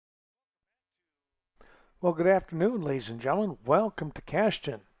Well, good afternoon, ladies and gentlemen. Welcome to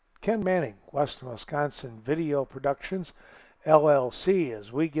Cashton. Ken Manning, Western Wisconsin Video Productions, LLC.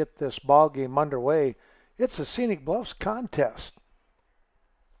 As we get this ball game underway, it's a Scenic Bluffs contest.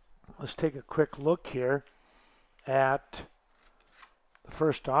 Let's take a quick look here at the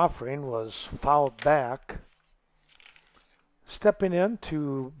first offering was fouled back. Stepping in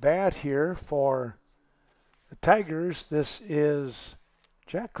to bat here for the Tigers, this is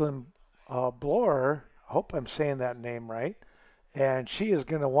Jacqueline Blorer. I hope I'm saying that name right. And she is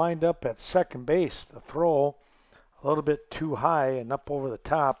going to wind up at second base. The throw a little bit too high and up over the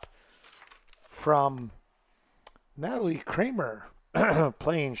top from Natalie Kramer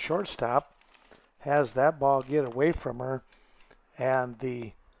playing shortstop. Has that ball get away from her. And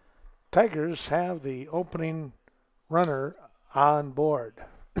the Tigers have the opening runner on board.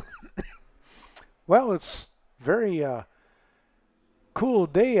 Well, it's very cool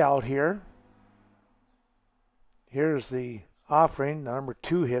day out here. Here's the offering, number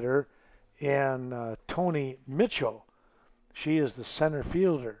 2 hitter, and Tony Mitchell. She is the center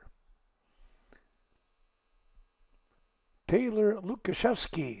fielder. Taylor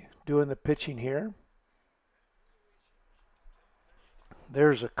Lukashevsky doing the pitching here.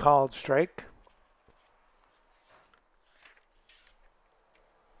 There's a called strike.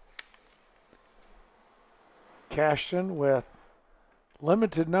 Cashton with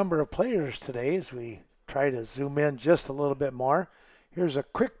limited number of players today as we try to zoom in just a little bit more. Here's a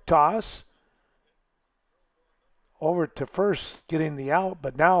quick toss over to first, getting the out,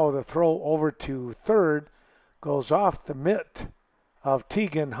 but now the throw over to third goes off the mitt of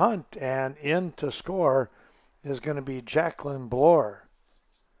Tegan Hunt, and in to score is going to be Jacqueline Blorer.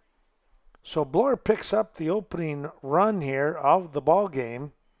 So Blorer picks up the opening run here of the ball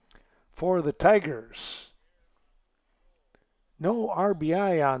game for the Tigers. No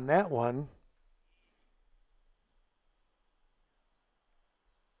RBI on that one.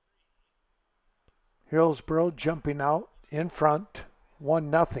 Hillsboro jumping out in front,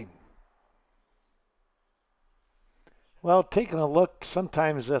 1-0. Well, taking a look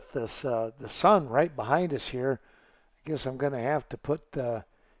sometimes at this, the sun right behind us here, I guess I'm going to have to put the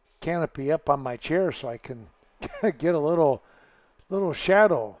canopy up on my chair so I can get a little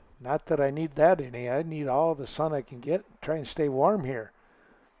shadow. Not that I need that any. I need all the sun I can get. Try and stay warm here.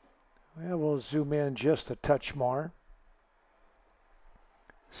 Well, we'll zoom in just a touch more.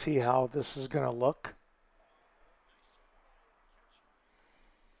 See how this is going to look.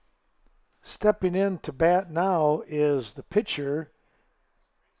 Stepping in to bat now is the pitcher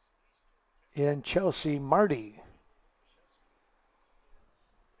in Chelsea Marty.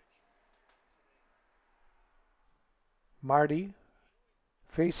 Marty,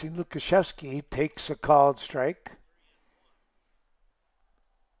 facing Lukashevsky, takes a called strike.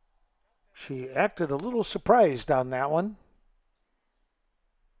 She acted a little surprised on that one.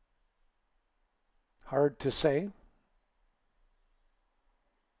 Hard to say.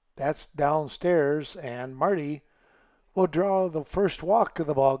 That's downstairs, and Marty will draw the first walk of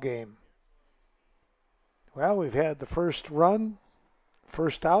the ball game. Well, we've had the first run,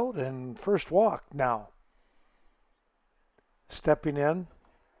 first out, and first walk now. Stepping in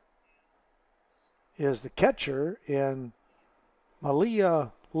is the catcher in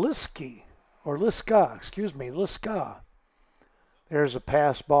Malia Liska. There's a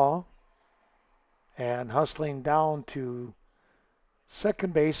pass ball, and hustling down to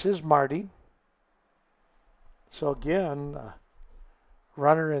second base is Marty. So again,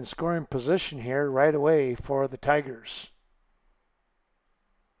 runner in scoring position here right away for the Tigers.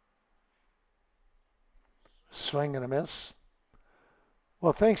 Swing and a miss.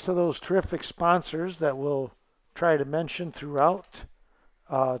 Well, thanks to those terrific sponsors that we'll try to mention throughout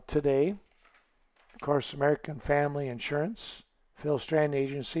today. Of course, American Family Insurance, Phil Strand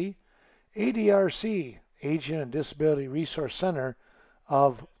Agency, ADRC, Aging and Disability Resource Center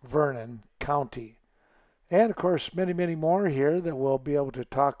of Vernon County. And of course, many, many more here that we'll be able to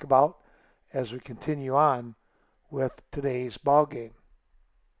talk about as we continue on with today's ball game.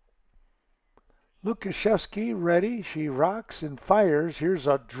 Lukashevsky ready. She rocks and fires. Here's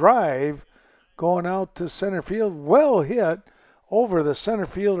a drive going out to center field. Well hit over the center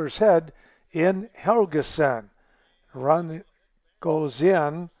fielder's head in Helgeson. Run goes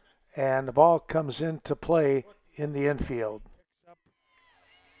in, and the ball comes into play in the infield.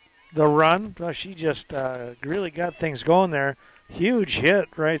 The run, well, she just really got things going there. Huge hit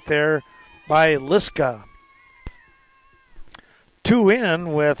right there by Liska. 2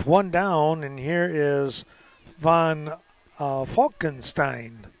 in with 1 down, and here is Von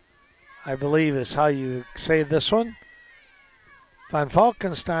Falkenstein, I believe is how you say this one. Von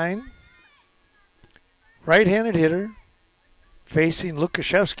Falkenstein Right-handed hitter facing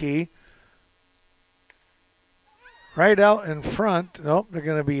Lukashevsky. Right out in front. Nope, they're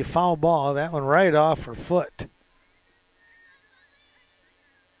going to be a foul ball. That one right off her foot.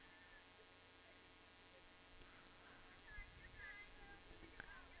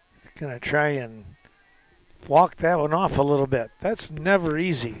 Going to try and walk that one off a little bit. That's never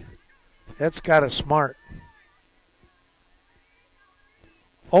easy. That's got to smart.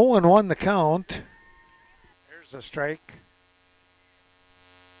 0-1 the count. There's a strike.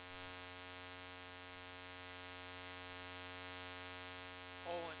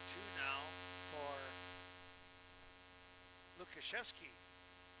 Lukashevsky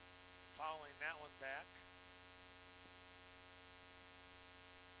fouling that one back.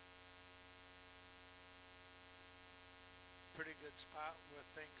 Pretty good spot with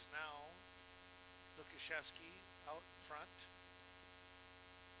things now. Lukashevsky out in front.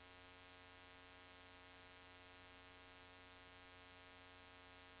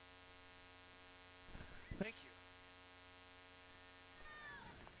 Thank you.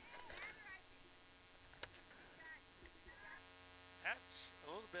 That's a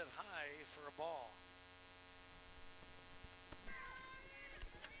little bit high for a ball.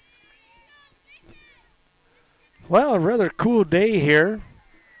 Well, a rather cool day here.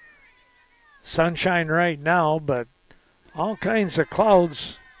 Sunshine right now, but all kinds of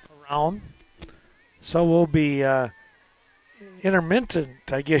clouds around. So we'll be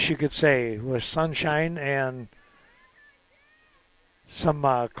intermittent, I guess you could say, with sunshine and some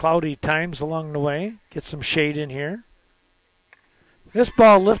cloudy times along the way. Get some shade in here. This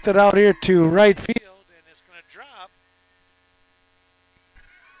ball lifted out here to right field, and it's going to drop.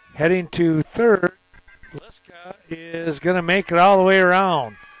 Heading to third, Liska is going to make it all the way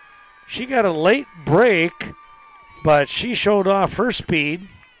around. She got a late break, but she showed off her speed.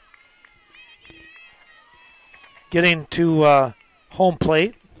 Getting to home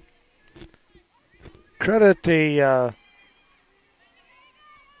plate. Credit a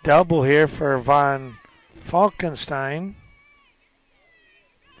double here for Von Falkenstein.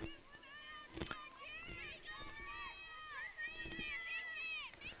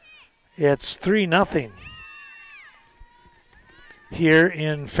 It's 3-0 here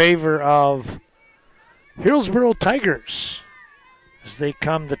in favor of Hillsboro Tigers as they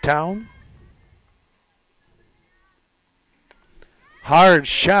come to town. Hard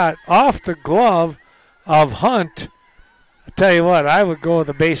shot off the glove of Hunt. I tell you what, I would go with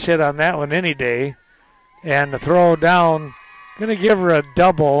a base hit on that one any day. And the throw down, going to give her a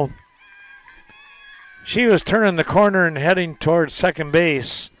double. She was turning the corner and heading towards second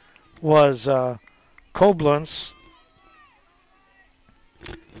base. Was Koblenz.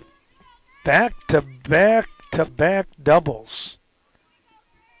 Back-to-back doubles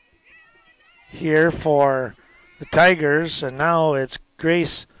here for the Tigers, and now it's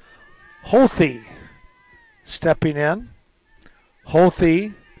Grace Holthe stepping in.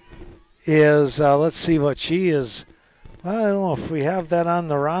 Holthe is, let's see what she is. I don't know if we have that on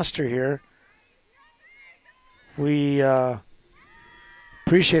the roster here. We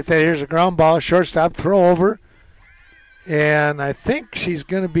appreciate that. Here's a ground ball, shortstop, throw over. And I think she's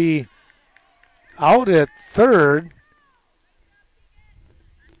going to be out at third.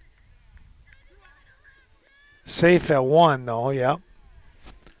 Safe at 1, though, yeah.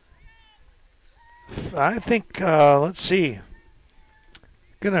 I think, let's see.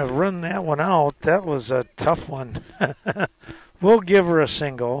 Going to run that one out. That was a tough one. We'll give her a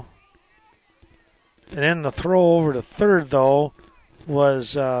single. And then the throw over to third, though,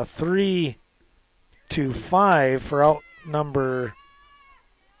 was 3-5 for out number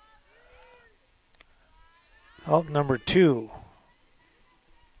 2.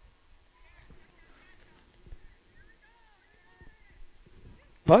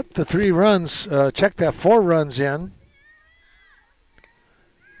 But the 3 runs, check that, 4 runs in.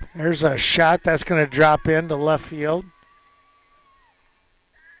 There's a shot that's going to drop into left field.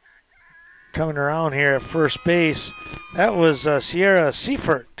 Coming around here at first base, that was Sierra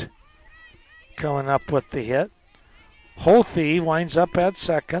Seifert coming up with the hit. Holthe winds up at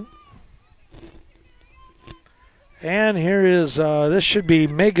second. And here is, this should be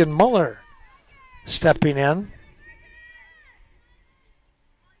Megan Muller stepping in.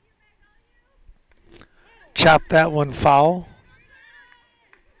 Chop that one foul.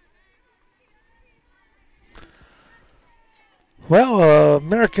 Well,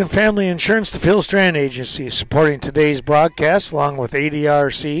 American Family Insurance, the Phil Strand Agency, supporting today's broadcast, along with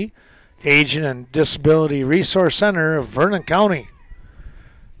ADRC, Aging and Disability Resource Center of Vernon County.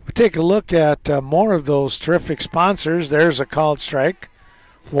 We'll take a look at more of those terrific sponsors. There's a called strike,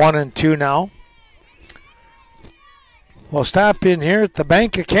 1-2 now. We'll stop in here at the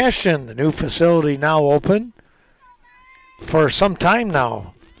Bank of Cashton, the new facility now open for some time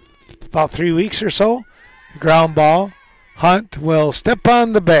now, about 3 weeks or so. Ground ball. Hunt will step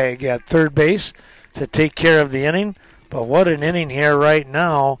on the bag at third base to take care of the inning. But what an inning here right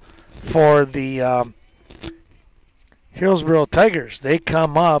now for the Hillsboro Tigers. They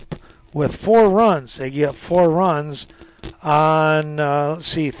come up with 4 runs. They get 4 runs on, let's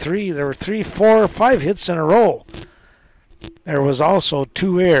see, 3. There were 3, 4, 5 hits in a row. There was also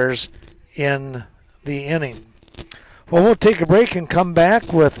 2 errors in the inning. Well, we'll take a break and come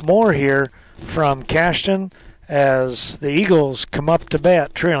back with more here from Cashton as the Eagles come up to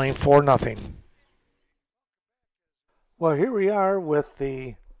bat trailing 4-0. Well, here we are with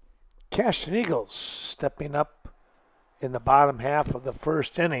the Cashton Eagles stepping up in the bottom half of the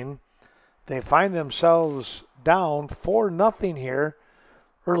first inning. They find themselves down 4-0 here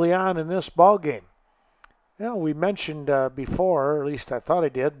early on in this ball game. You know, we mentioned before, or at least I thought I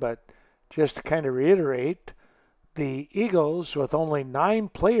did, but just to kind of reiterate, the Eagles with only 9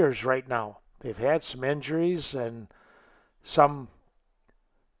 players right now. They've had some injuries and some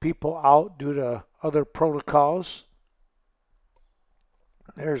people out due to other protocols.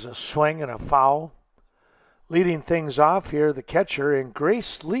 There's a swing and a foul. Leading things off here, the catcher in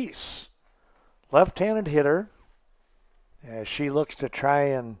Grace Lease, left-handed hitter, as she looks to try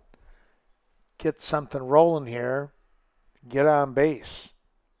and get something rolling here, get on base.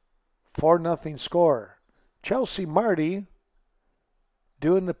 4-0 score. Chelsea Marty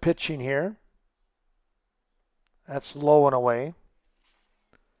doing the pitching here. That's low and away.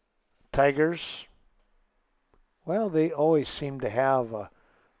 Tigers, well, they always seem to have a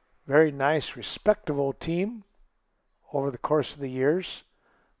very nice, respectable team over the course of the years.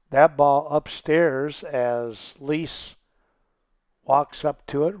 That ball upstairs as Lease walks up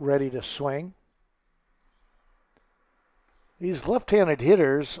to it, ready to swing. These left-handed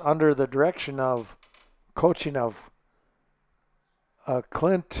hitters, under the direction of coaching of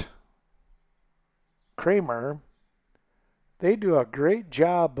Clint Kramer, they do a great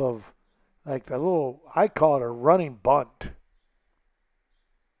job of, like, the little, I call it a running bunt.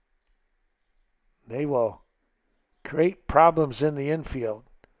 They will create problems in the infield.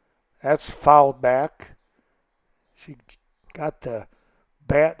 That's fouled back. She got the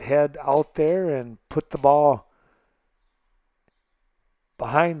bat head out there and put the ball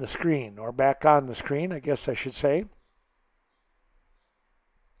behind the screen, or back on the screen, I guess I should say.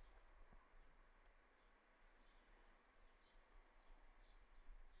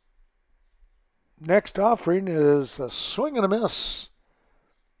 Next offering is a swing and a miss.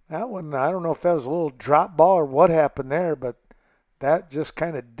 That one, I don't know if that was a little drop ball or what happened there, but that just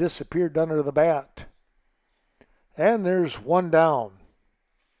kind of disappeared under the bat. And there's one down.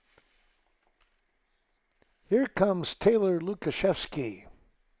 Here comes Taylor Lukashevsky.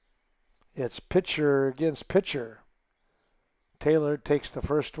 It's pitcher against pitcher. Taylor takes the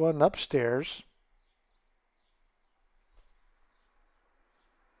first one upstairs.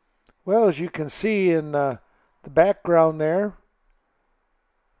 Well, as you can see in the background there,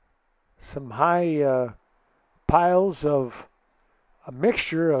 some high piles of a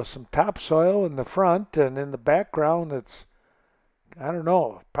mixture of some topsoil in the front, and in the background it's, I don't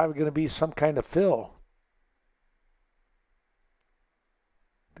know, probably going to be some kind of fill.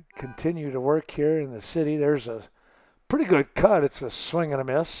 Continue to work here in the city. There's a pretty good cut. It's a swing and a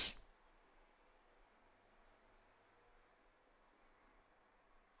miss.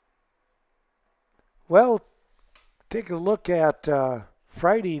 Well, take a look at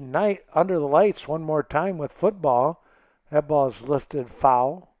Friday night under the lights one more time with football. That ball is lifted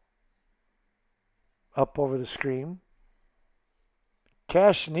foul up over the screen.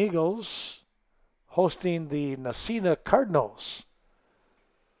 Cashton Eagles hosting the Nasina Cardinals.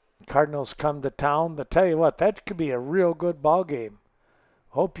 Cardinals come to town. I tell you what, that could be a real good ball game.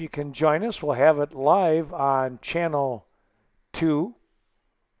 Hope you can join us. We'll have it live on Channel 2,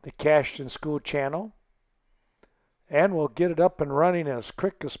 the Cashton School channel. And we'll get it up and running as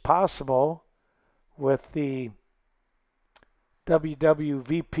quick as possible with the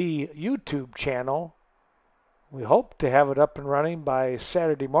WWVP YouTube channel. We hope to have it up and running by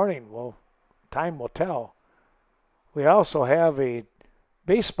Saturday morning. Well, time will tell. We also have a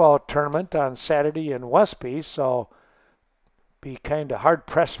baseball tournament on Saturday in Westby, so be kind of hard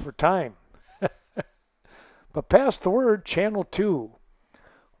pressed for time. But pass the word, Channel 2.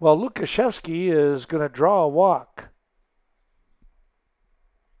 Well, Lukashevsky is going to draw a walk.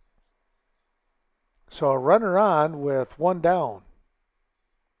 So a runner on with one down.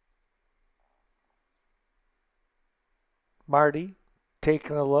 Marty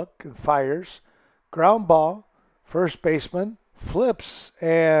taking a look and fires. Ground ball, First baseman flips,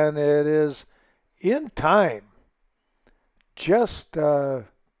 and it is in time. Just, or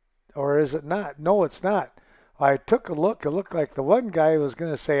is it not? No, it's not. I took a look. It looked like the one guy was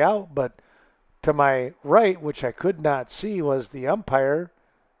going to say out, but to my right, which I could not see, was the umpire,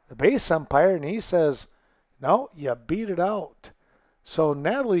 the base umpire, and he says, no, you beat it out. So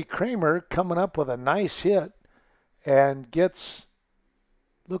Natalie Kramer coming up with a nice hit and gets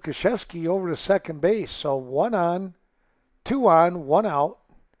Lukashevsky over to second base. So 1 on, 2 on, 1 out.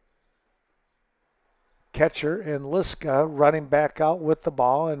 Catcher and Liska running back out with the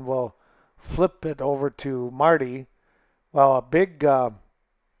ball, and will flip it over to Marty. Well, a big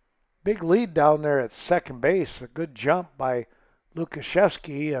lead down there at second base. A good jump by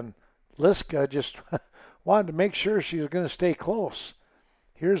Lukashevsky, and Liska just wanted to make sure she was going to stay close.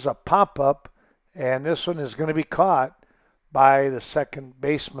 Here's a pop-up, and this one is going to be caught by the second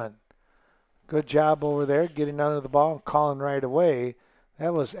baseman. Good job over there getting under the ball and calling right away.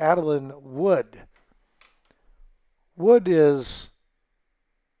 That was Adeline Wood. Wood is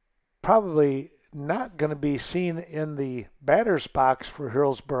probably not going to be seen in the batter's box for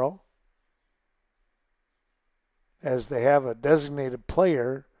Hillsboro, as they have a designated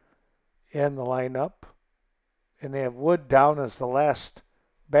player in the lineup, and they have Wood down as the last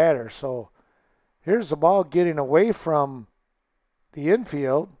batter. So here's the ball getting away from the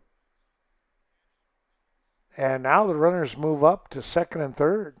infield, and now the runners move up to second and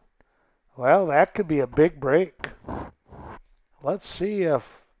third. Well, that could be a big break. Let's see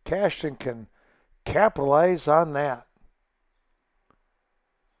if Cashton can capitalize on that.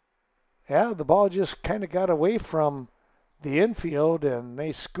 Yeah, the ball just kind of got away from the infield, and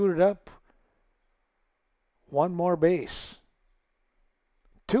they scooted up one more base.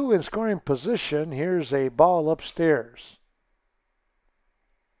 2 in scoring position. Here's a ball upstairs.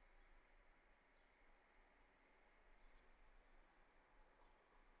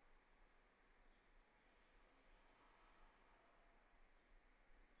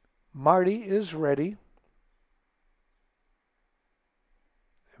 Marty is ready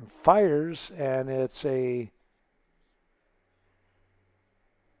and fires, and it's that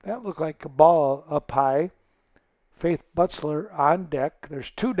looked like a ball up high. Faith Butzler on deck.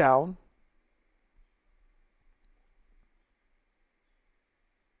 There's 2 down.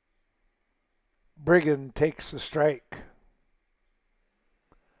 Brigham takes the strike.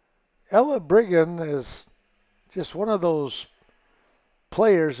 Ella Brigham is just one of those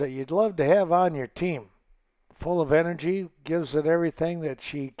players that you'd love to have on your team. Full of energy, gives it everything that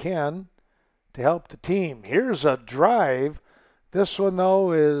she can to help the team. Here's a drive. This one,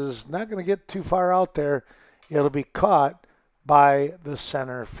 though, is not going to get too far out there. It'll be caught by the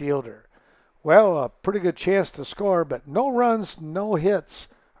center fielder. Well, a pretty good chance to score, but no runs, no hits.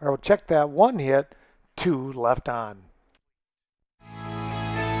 Or we'll check that 1 hit, 2 left on.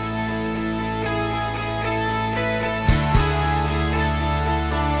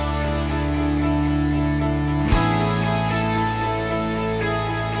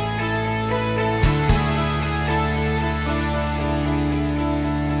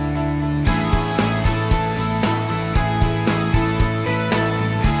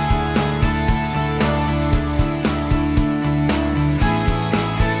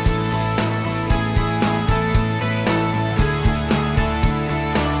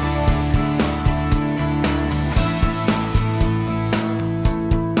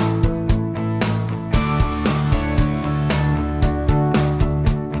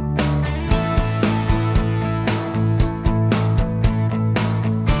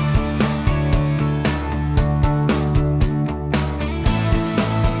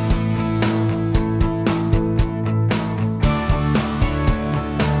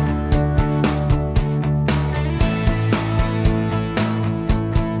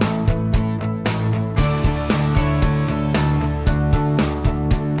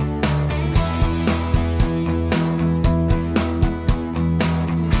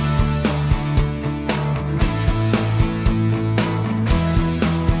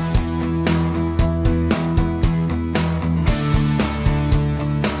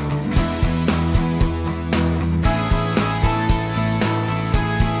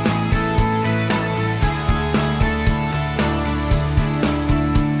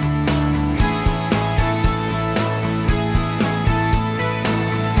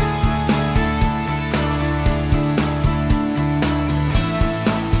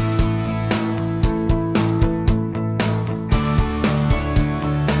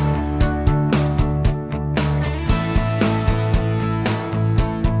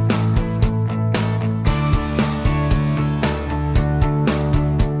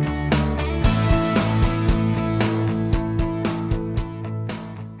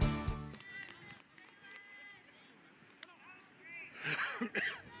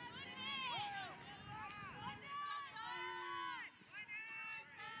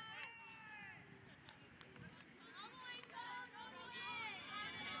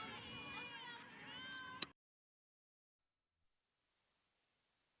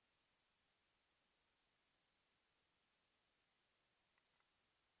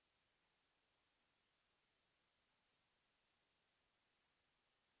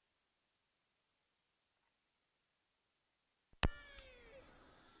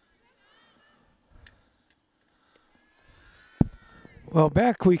 Well,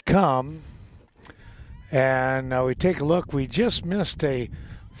 back we come, and we take a look. We just missed a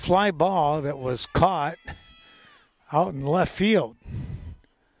fly ball that was caught out in left field.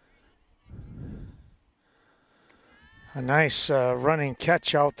 A nice running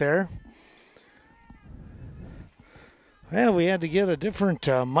catch out there. Well, we had to get a different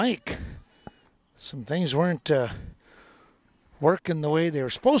mic. Some things weren't working the way they were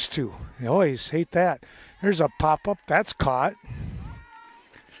supposed to. You always hate that. Here's a pop-up. That's caught.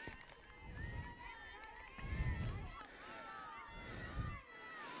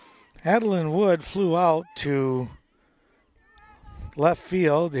 Adeline Wood flew out to left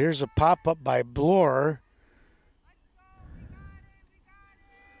field. Here's a pop-up by Bloor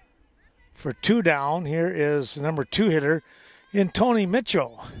for 2 down. Here is the number 2 hitter in Tony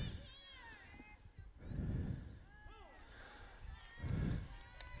Mitchell.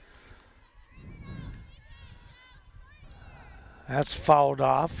 That's fouled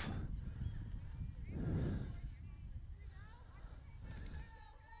off.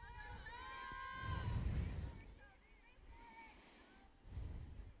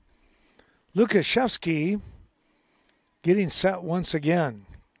 Lukashevsky getting set once again.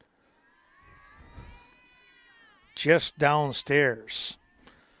 Just downstairs.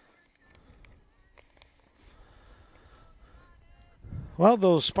 Well,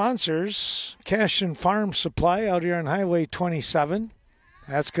 those sponsors, Cashton Farm Supply out here on Highway 27.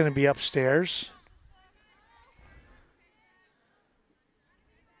 That's going to be upstairs.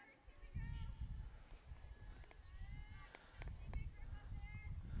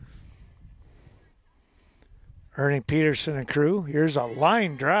 Ernie Peterson and crew. Here's a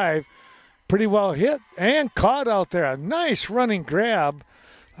line drive. Pretty well hit and caught out there. A nice running grab.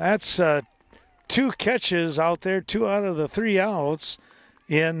 That's 2 catches out there, 2 out of the 3 outs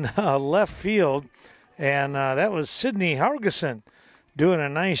in left field. And that was Sydney Hargison doing a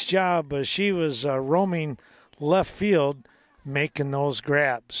nice job. She was roaming left field, making those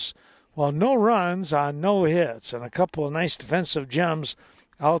grabs. Well, no runs on no hits and a couple of nice defensive gems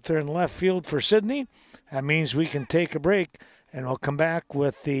out there in left field for Sydney. That means we can take a break, and we'll come back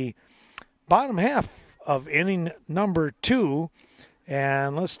with the bottom half of inning number 2.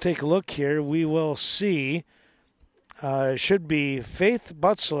 And let's take a look here. We will see, it should be Faith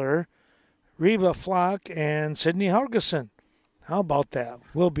Butzler, Reba Flock, and Sydney Hargison. How about that?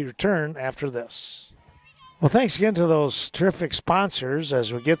 We'll be returned after this. Well, thanks again to those terrific sponsors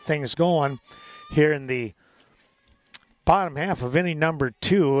as we get things going here in the bottom half of inning number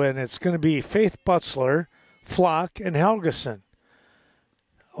 2, and it's going to be Faith Butzler, Flock, and Helgeson.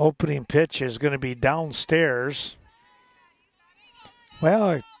 Opening pitch is going to be downstairs.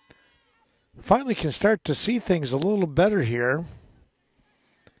 Well, I finally can start to see things a little better here.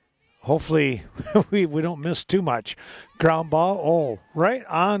 Hopefully we don't miss too much. Ground ball, right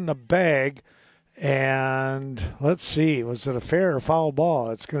on the bag. And let's see, was it a fair or foul ball?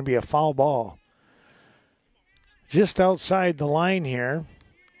 It's going to be a foul ball. Just outside the line here.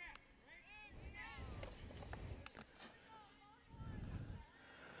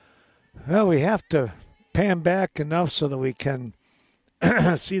 Well, we have to pan back enough so that we can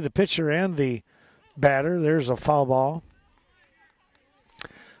see the pitcher and the batter. There's a foul ball.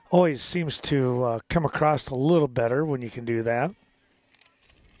 Always seems to come across a little better when you can do that.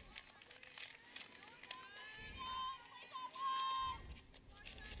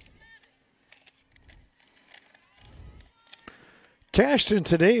 Cashton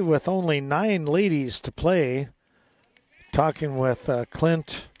today with only 9 ladies to play. Talking with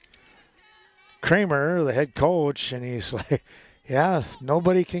Clint Kramer, the head coach, and he's like, yeah,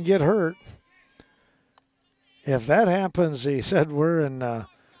 nobody can get hurt. If that happens, he said, we're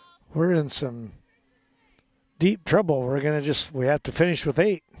in some deep trouble. We have to finish with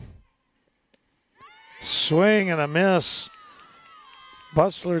 8. Swing and a miss.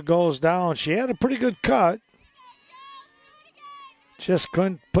 Butzler goes down. She had a pretty good cut. Just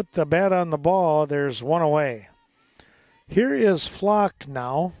couldn't put the bat on the ball. There's 1 away. Here is Flock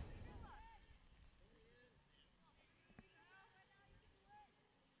now.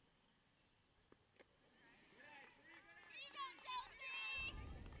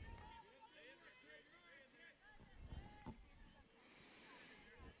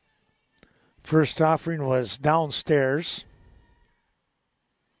 First offering was downstairs.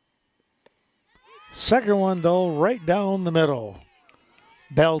 Second one, though, right down the middle.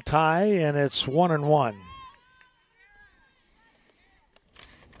 Bell tie, and it's 1-1.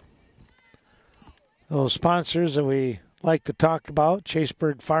 Those sponsors that we like to talk about,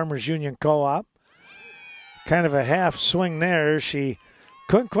 Chaseburg Farmers Union Co-op. Kind of a half swing there. She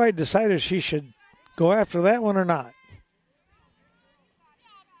couldn't quite decide if she should go after that one or not.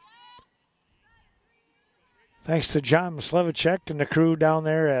 Thanks to John Mislevicek and the crew down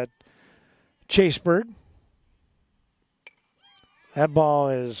there at Chasebird. That ball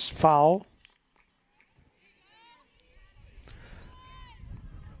is foul.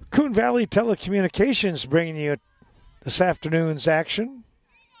 Coon Valley Telecommunications bringing you this afternoon's action.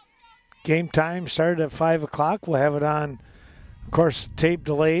 Game time started at 5 o'clock. We'll have it on, of course, tape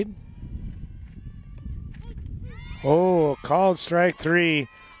delayed. Oh, called strike 3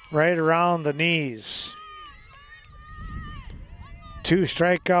 right around the knees. 2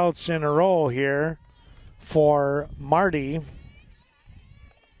 strikeouts in a row here for Marty.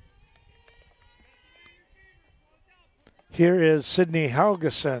 Here is Sidney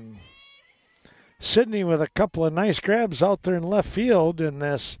Helgeson. Sidney with a couple of nice grabs out there in left field in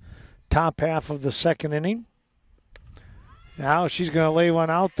this top half of the second inning. Now she's going to lay one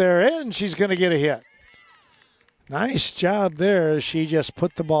out there, and she's going to get a hit. Nice job there. She just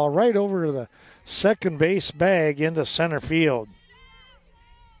put the ball right over the second base bag into center field.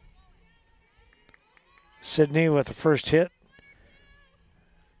 Sidney with the first hit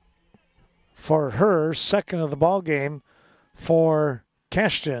for her, second of the ball game for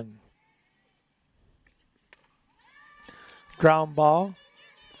Cashton. Ground ball,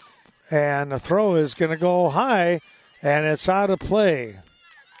 and the throw is going to go high, and it's out of play.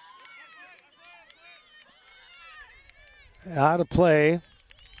 Out of play.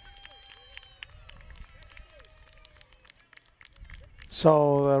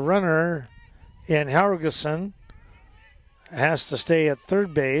 So the runner in Helgeson has to stay at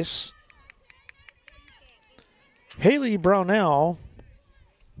third base. Haley Brownell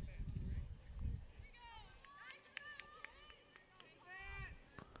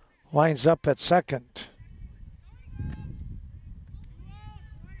winds up at second.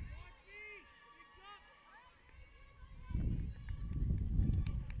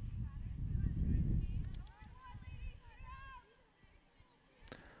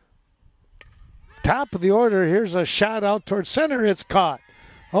 Top of the order, here's a shot out towards center. It's caught.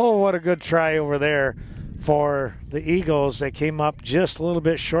 Oh, what a good try over there for the Eagles. They came up just a little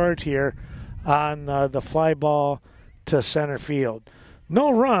bit short here on the fly ball to center field.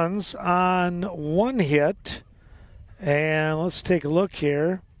 No runs on one hit. And let's take a look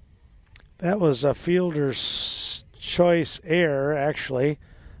here. That was a fielder's choice error, actually,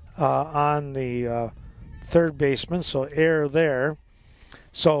 on the third baseman. So error there.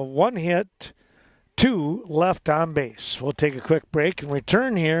 So one hit, 2 left on base. We'll take a quick break and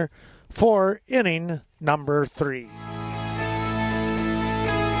return here for inning number 3.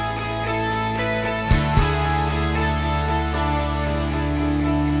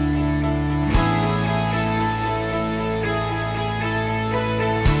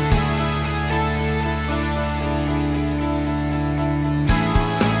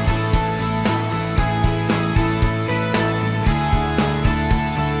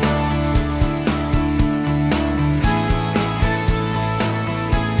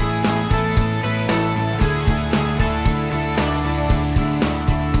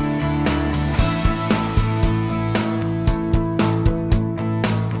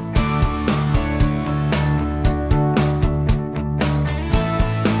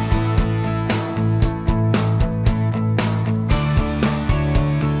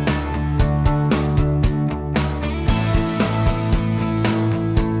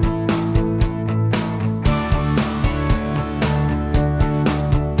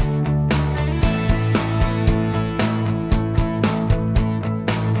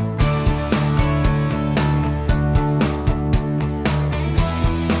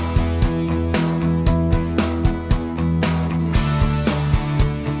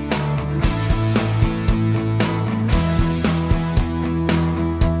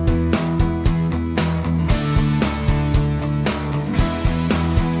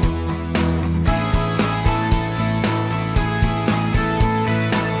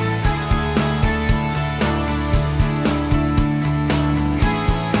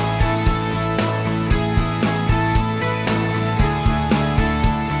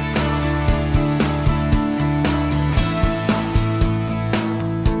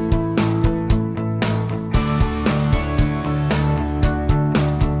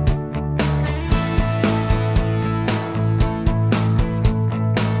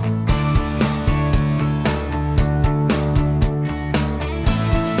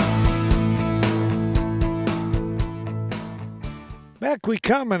 Back we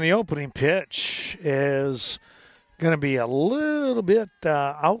come, and the opening pitch is going to be a little bit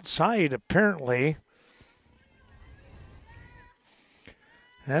outside, apparently.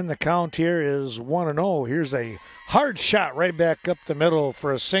 And the count here is 1-0. Here's a hard shot right back up the middle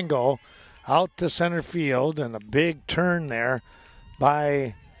for a single. out to center field, and a big turn there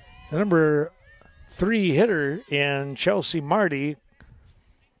by the number 3 hitter in Chelsea Marty.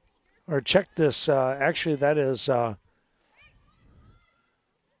 Or check this, actually that is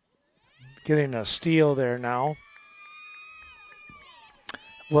getting a steal there now.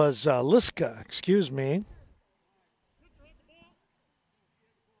 Was Liska, excuse me.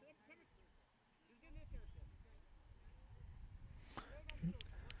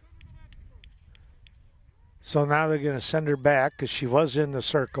 So now they're going to send her back because she was in the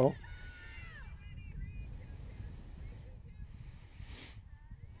circle.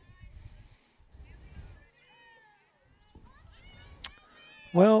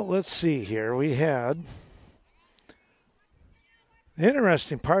 Well, let's see here. We had, the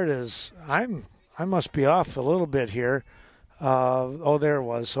interesting part is I must be off a little bit here. Oh, there it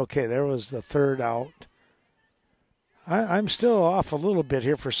was. Okay, there was the third out. I'm still off a little bit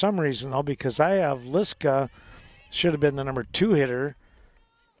here for some reason, though, because I have Liska, should have been the number 2 hitter,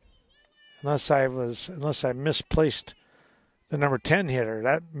 unless I misplaced the number 10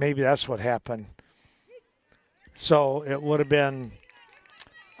 hitter. Maybe that's what happened. So it would have been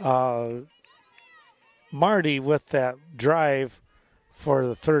Marty with that drive for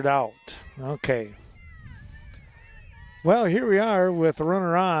the third out. Okay. Well, here we are with the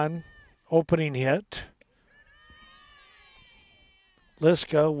runner on, opening hit.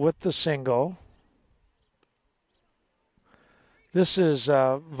 Liska with the single. This is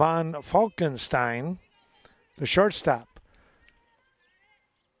von Falkenstein, the shortstop.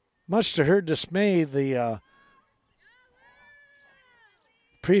 Much to her dismay, the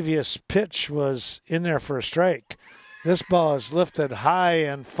previous pitch was in there for a strike. This ball is lifted high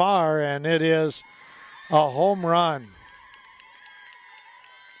and far, and it is a home run.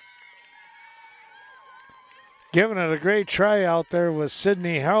 Giving it a great try out there with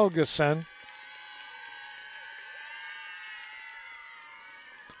Sydney Helgeson.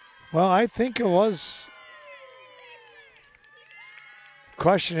 Well, I think it was. The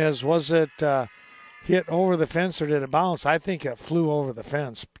question is, was it hit over the fence or did it bounce? I think it flew over the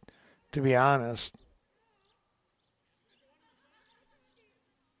fence, to be honest.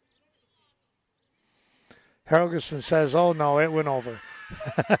 Helgeson says, oh, no, it went over.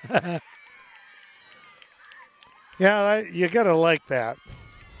 Yeah, you got to like that.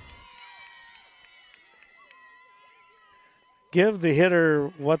 Give the hitter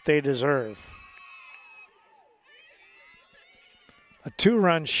what they deserve. A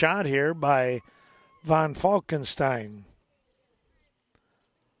 2-run shot here by von Falkenstein.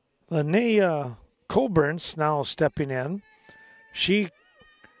 Linnea Colburn's now stepping in. She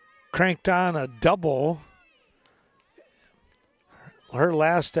cranked on a double. Her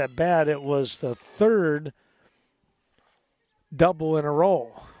last at bat, it was the 3rd double in a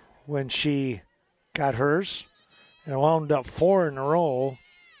row when she got hers, and wound up 4 in a row,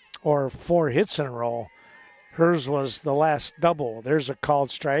 or 4 hits in a row. Hers was the last double. There's a called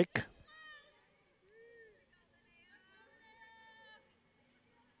strike.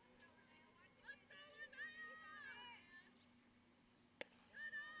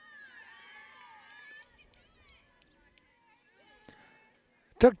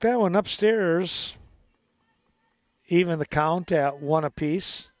 Took that one upstairs. Even the count at 1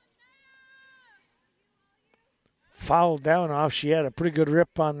 apiece. Fouled that one off. She had a pretty good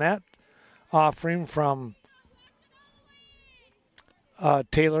rip on that offering from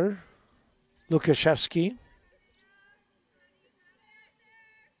Taylor Lukashevsky.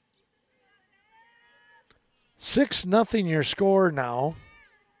 6-0 your score now.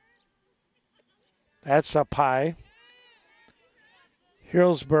 That's up high.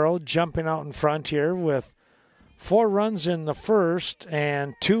 Hillsboro jumping out in front here with 4 runs in the first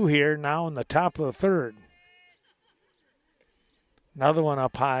and 2 here now in the top of the third. Another one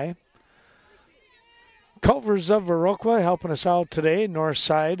up high. Culvers of Viroqua helping us out today, north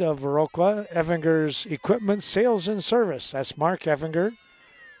side of Viroqua. Effinger's Equipment Sales and Service. That's Mark Effinger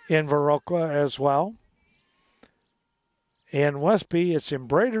in Viroqua as well. In Westby, it's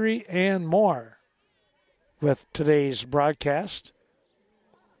embroidery and more with today's broadcast.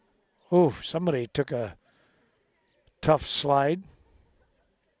 Oh, somebody took a tough slide.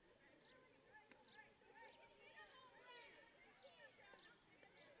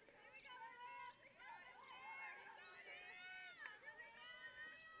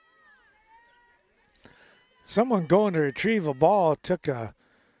 Someone going to retrieve a ball took a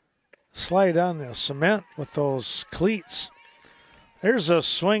slide on the cement with those cleats. There's a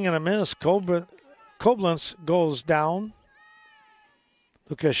swing and a miss. Koblenz goes down.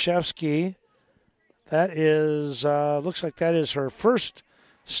 Lukashevsky, that is, looks like that is her first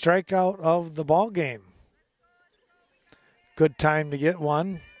strikeout of the ball game. Good time to get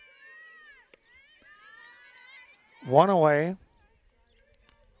one. One away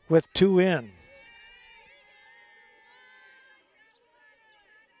with two in.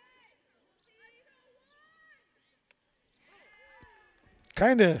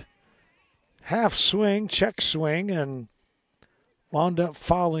 Kind of half swing, check swing, and wound up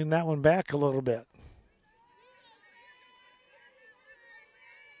fouling that one back a little bit.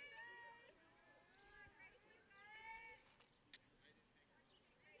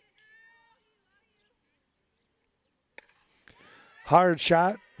 Hard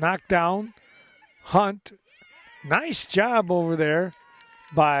shot, knocked down. Hunt, nice job over there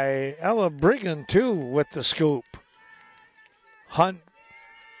by Ella Brigham, too, with the scoop. Hunt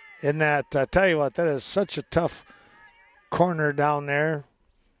in that, I tell you what, that is such a tough corner down there.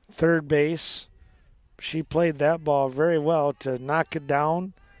 Third base. She played that ball very well to knock it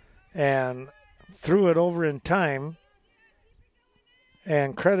down and threw it over in time.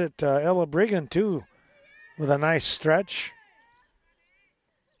 And credit Ella Brigham, too, with a nice stretch.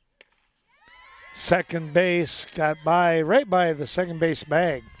 Second base got right by the second base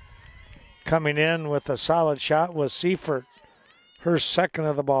bag. Coming in with a solid shot was Seifert, her second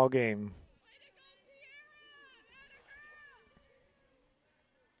of the ball game.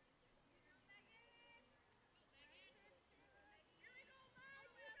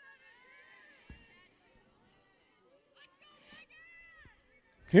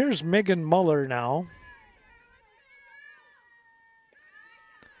 Here's Megan Muller now.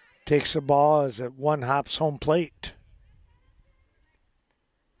 Takes the ball as it one hops home plate.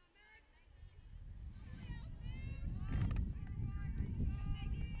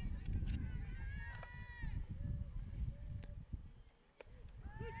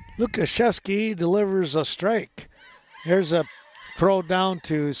 Lukashevsky delivers a strike. There's a throw down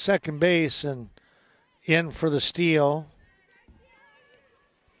to second base, and in for the steal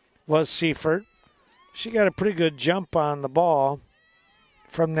was Seifert. She got a pretty good jump on the ball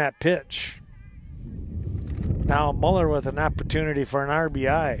from that pitch. Now Muller with an opportunity for an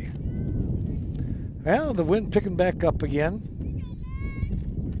RBI. Well, the wind picking back up again.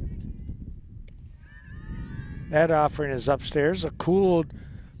 That offering is upstairs. A cool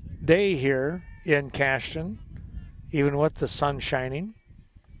day here in Cashton, even with the sun shining.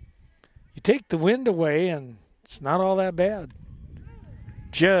 You take the wind away and it's not all that bad.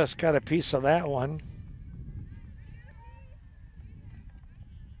 Just got a piece of that one.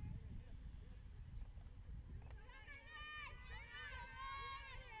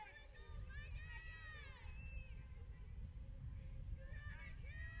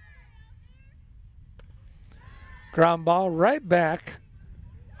 Ground ball right back.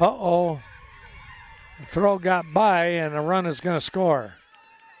 Uh-oh. The throw got by, and a run is going to score.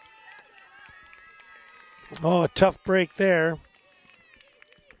 Oh, a tough break there.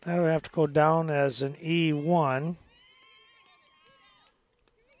 That'll have to go down as an E1.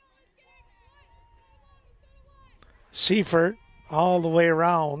 Seifert all the way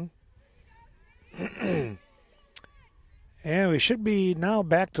around. And we should be now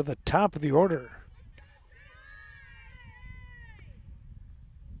back to the top of the order.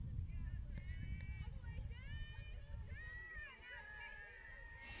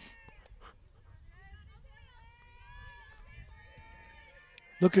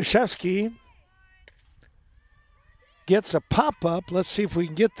 Lukashevsky gets a pop-up. Let's see if we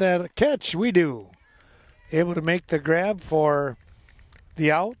can get that catch. We do. Able to make the grab for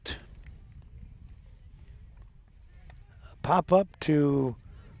the out. Pop-up to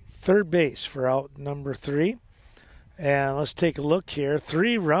third base for out number 3. And let's take a look here.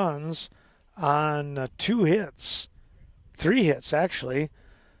 3 runs on 2 hits. 3 hits, actually.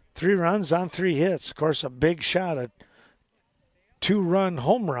 3 runs on 3 hits. Of course, a big shot at 2-run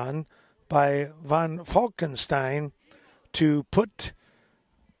home run by Von Falkenstein to put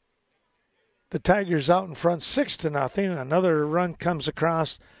the Tigers out in front 6-0. Another run comes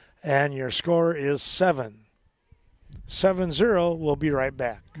across, and your score is 7. 7-0. We'll be right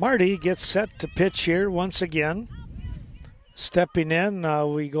back. Marty gets set to pitch here once again. Stepping in,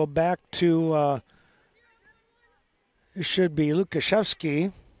 we go back to it should be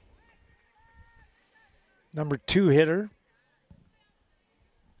Lukashevsky, number 2 hitter.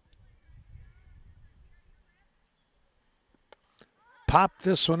 Pop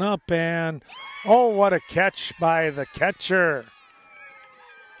this one up, and oh, what a catch by the catcher.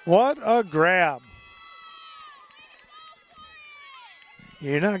 What a grab.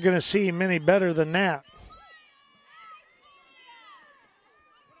 You're not going to see many better than that.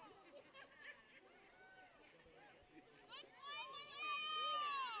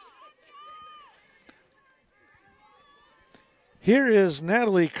 Here is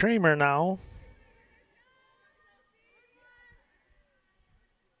Natalie Kramer now.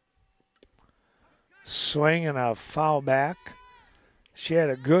 Swing and a foul back. She had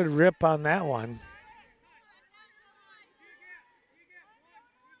a good rip on that one.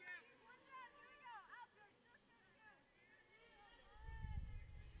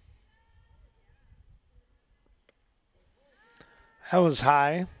 That was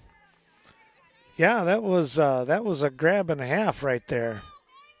high. Yeah, that was a grab and a half right there.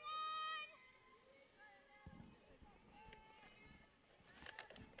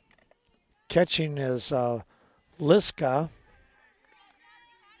 Catching is Liska.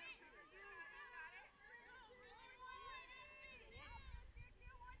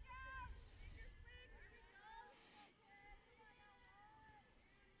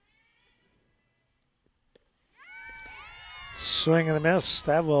 Swing and a miss.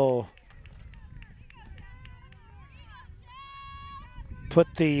 That will put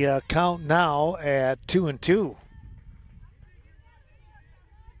the count now at 2-2.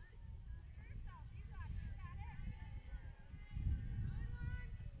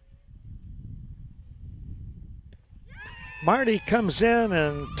 Marty comes in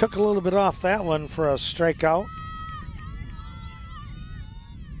and took a little bit off that one for a strikeout.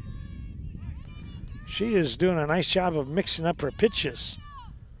 She is doing a nice job of mixing up her pitches.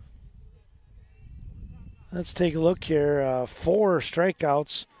 Let's take a look here. 4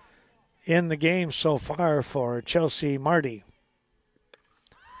 strikeouts in the game so far for Chelsea Marty.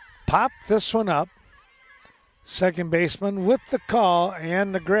 Pop this one up. Second baseman with the call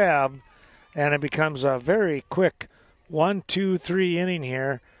and the grab. And it becomes a very quick 1-2-3 inning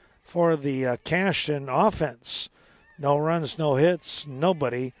here for the Cashton offense. No runs, no hits,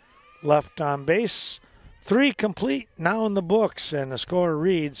 nobody left on base. 3 complete now in the books, and the score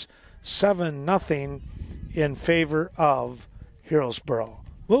reads 7-0 in favor of Hillsboro.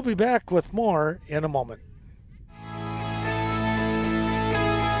 We'll be back with more in a moment.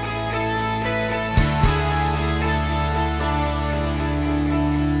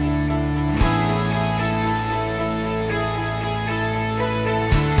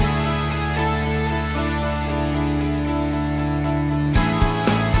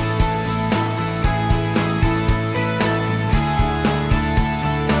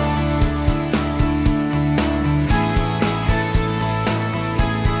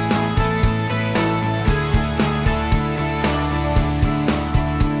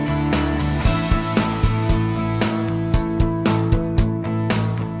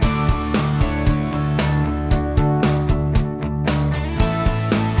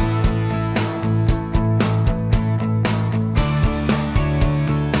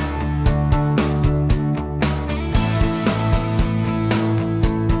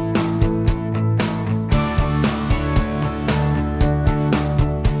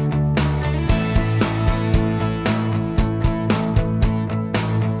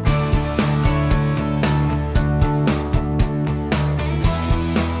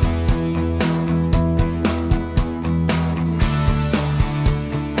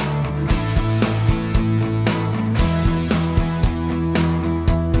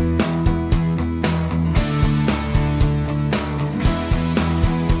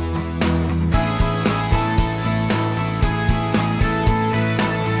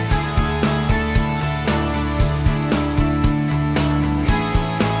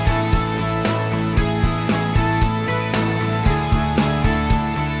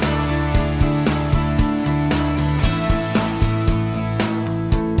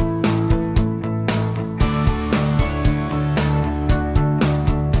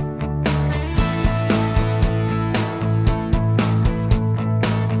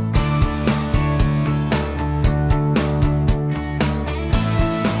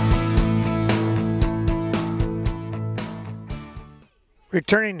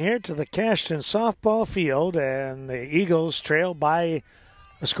 Returning here to the Cashton softball field, and the Eagles trail by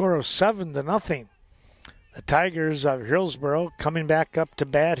a score of 7-0. The Tigers of Hillsboro coming back up to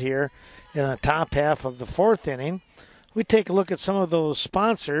bat here in the top half of the 4th inning. We take a look at some of those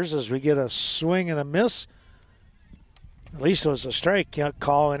sponsors as we get a swing and a miss. At least it was a strike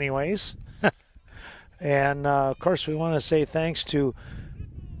call anyways. And, of course, we want to say thanks to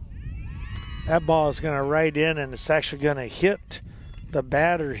that ball is going to right in, and it's actually going to hit the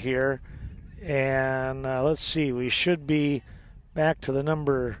batter here. And let's see, we should be back to the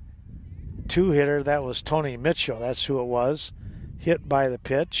number 2 hitter. That was Tony Mitchell. That's who it was, hit by the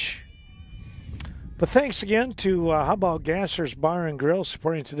pitch. But thanks again to how about Gasser's Bar and Grill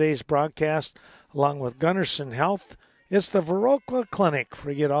supporting today's broadcast, along with Gunderson Health. It's the Viroqua Clinic for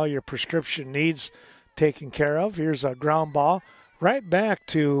you get all your prescription needs taken care of. Here's a ground ball right back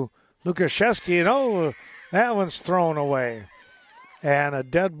to Lukashevsky, and oh, that one's thrown away. And a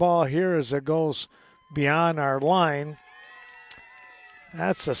dead ball here as it goes beyond our line.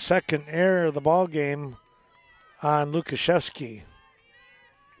 That's the second error of the ball game on Lukashevsky.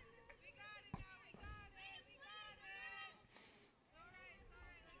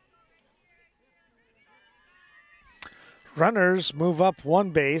 Runners move up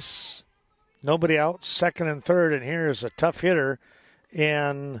one base. Nobody out, second and third, and here's a tough hitter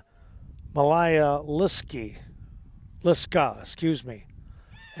in Malaya Liska, excuse me.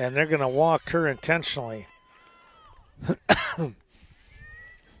 And they're going to walk her intentionally.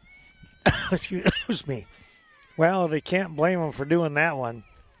 Excuse me. Well, they can't blame them for doing that one.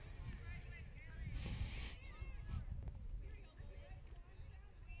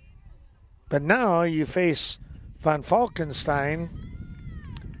 But now you face Von Falkenstein,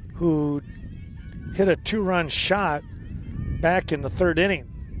 who hit a 2-run shot back in the third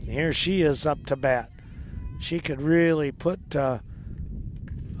inning. Here she is up to bat. She could really put a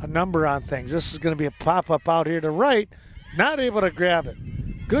number on things. This is going to be a pop-up out here to right. Not able to grab it.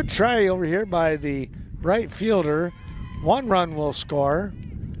 Good try over here by the right fielder. 1 run will score.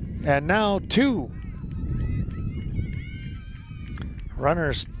 And now 2.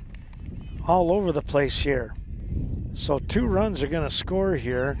 Runners all over the place here. So 2 runs are going to score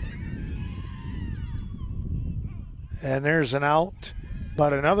here. And there's an out,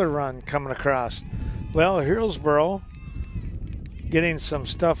 but another run coming across. Well, Hillsboro getting some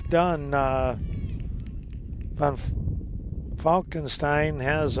stuff done. Von Falkenstein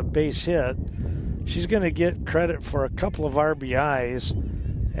has a base hit. She's going to get credit for a couple of RBIs,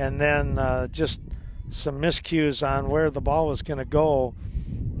 and then just some miscues on where the ball was going to go.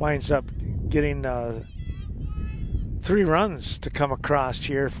 Winds up getting 3 runs to come across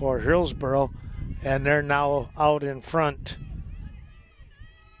here for Hillsboro, and they're now out in front.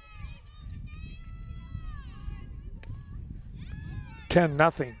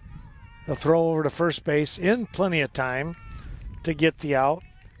 $10-0. The throw over to first base in plenty of time to get the out.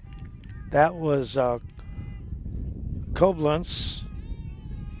 That was Koblenz,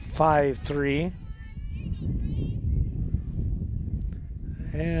 5-3.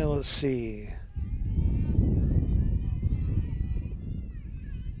 And let's see.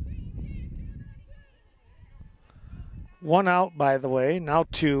 One out, by the way, now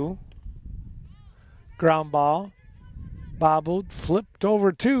 2. Ground ball, bobbled, flipped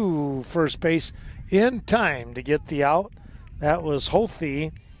over to first base in time to get the out. That was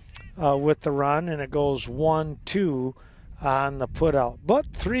Holthe with the run, and it goes 1-2 on the put out. But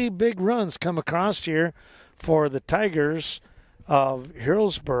 3 big runs come across here for the Tigers of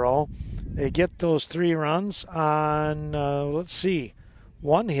Hillsboro. They get those 3 runs on, let's see,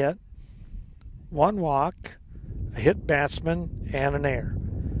 1 hit, 1 walk, a hit batsman, and an error.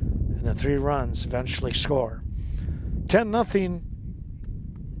 And the 3 runs eventually score. 10-0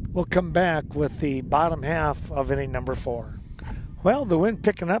 will come back with the bottom half of inning number 4. Well, the wind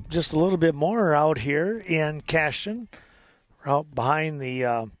picking up just a little bit more out here in Cashton, out behind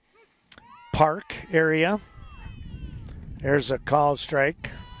the park area. There's a called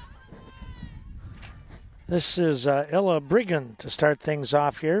strike. This is Ella Briggan to start things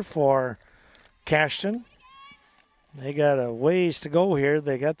off here for Cashton. They got a ways to go here.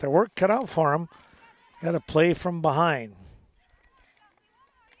 They got their work cut out for them. Got to play from behind.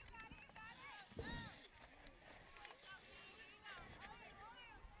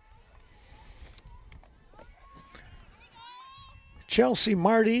 Chelsea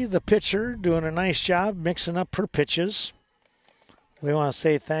Marty, the pitcher, doing a nice job mixing up her pitches. We want to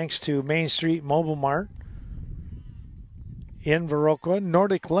say thanks to Main Street Mobile Mart in Viroqua.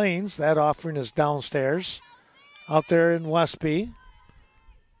 Nordic Lanes, that offering is downstairs. Out there in Westby.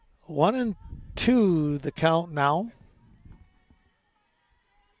 1-2 the count now.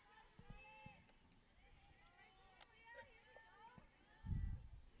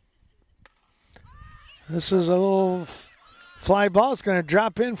 This is a little fly ball. It's going to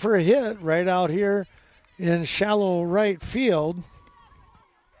drop in for a hit right out here in shallow right field.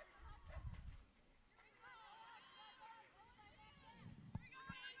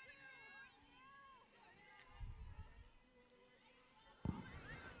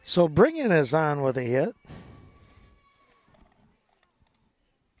 So Briggan is on with a hit.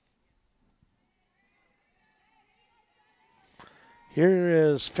 Here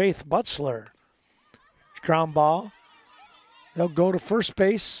is Faith Butzler. Ground ball. They'll go to first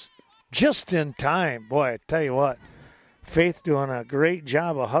base just in time. Boy, I tell you what, Faith doing a great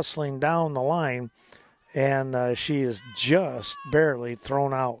job of hustling down the line, and she is just barely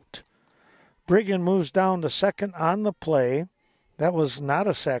thrown out. Brigham moves down to second on the play. That was not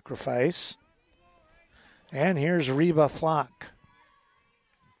a sacrifice. And here's Reba Flock.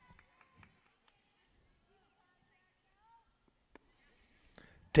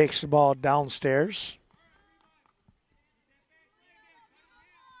 Takes the ball downstairs.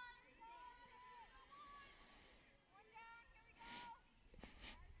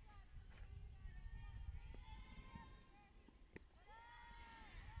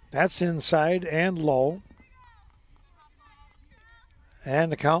 That's inside and low. And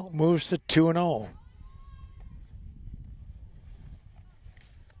the count moves to 2-0.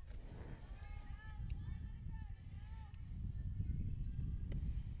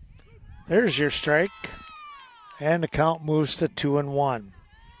 There's your strike. And the count moves to 2-1.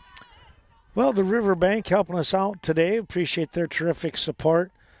 Well, the Riverbank helping us out today. Appreciate their terrific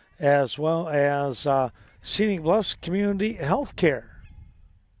support, as well as Scenic Bluffs Community Healthcare.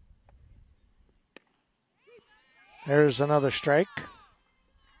 There's another strike.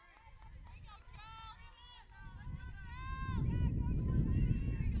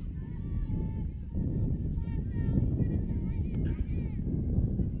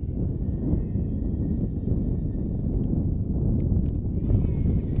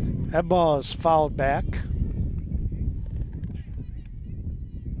 That ball is fouled back.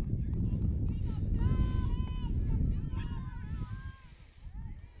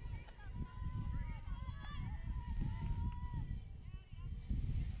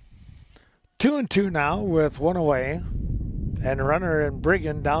 Two and two now with one away. And runner and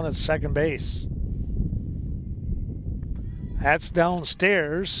Brigham down at second base. That's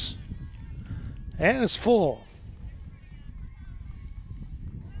downstairs. And it's full.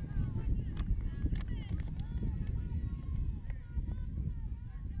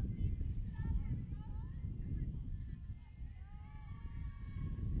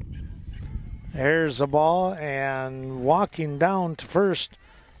 There's the ball, and walking down to first,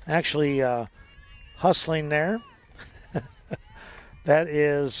 actually hustling there. That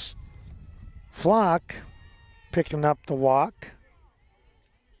is Flock picking up the walk.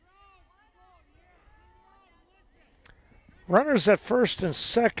 Runners at first and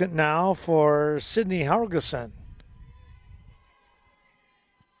second now for Sydney Hargison.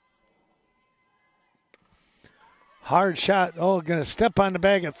 Hard shot. Oh, going to step on the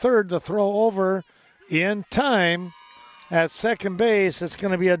bag at third. The throw over in time at second base. It's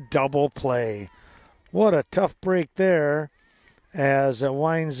going to be a double play. What a tough break there as it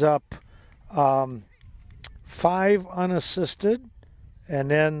winds up 5 unassisted.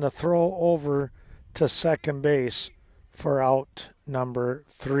 And then the throw over to second base for out number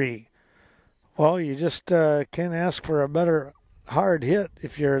 3. Well, you just can't ask for a better hard hit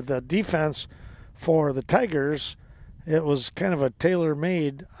if you're the defense for the Tigers. It was kind of a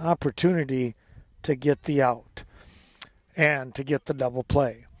tailor-made opportunity to get the out and to get the double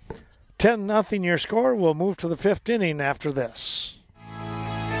play. 10-0 your score. We'll move to the 5th inning after this.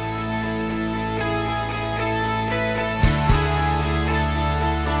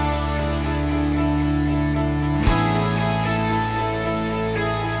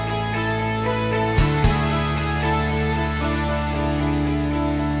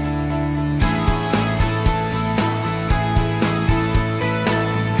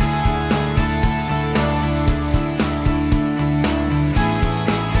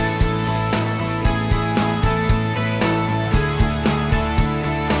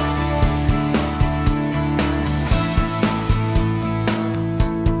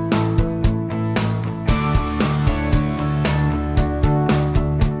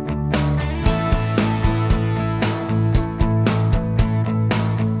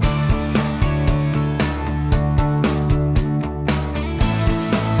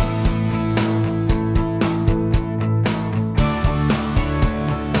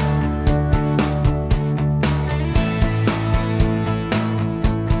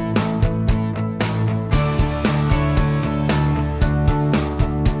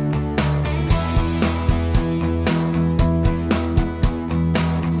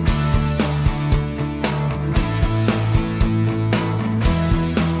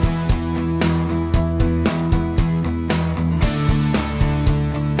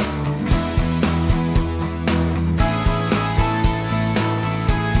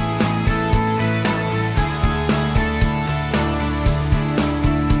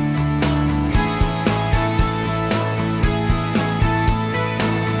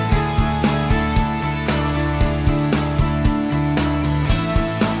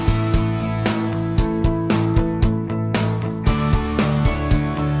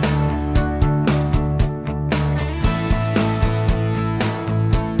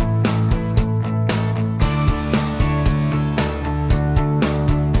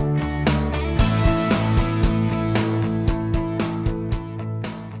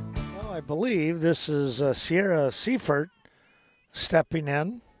 this is Sierra Seifert stepping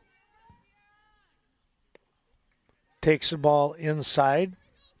in. Takes the ball inside.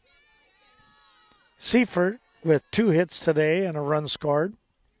 Seifert with 2 hits today and a run scored.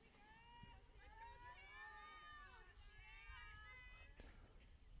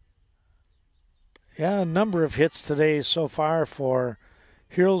 Yeah, a number of hits today so far for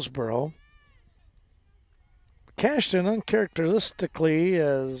Hillsboro. Cashton uncharacteristically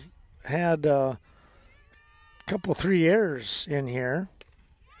has had a couple 3 errors in here.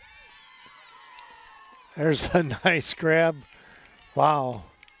 There's a nice grab. Wow.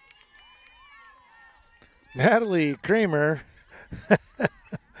 Natalie Kramer,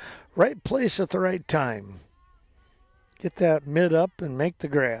 right place at the right time. Get that mid up and make the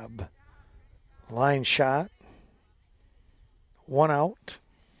grab. Line shot. 1 out.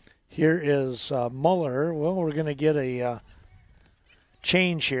 Here is Muller. Well, we're going to get a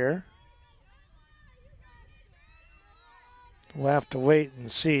change here. We'll have to wait and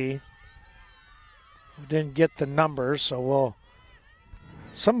see. We didn't get the numbers, so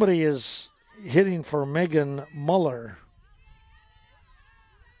somebody is hitting for Megan Muller.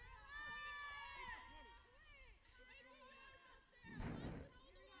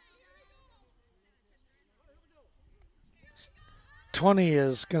 .20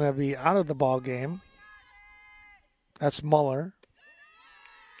 is going to be out of the ball game. That's Muller,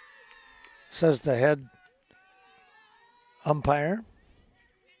 says the head umpire.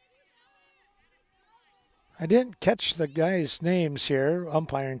 I didn't catch the guys' names here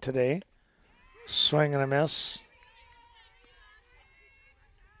umpiring today. Swing and a miss.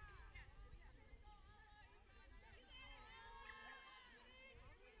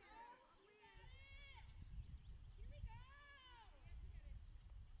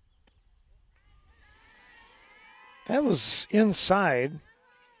 That was inside,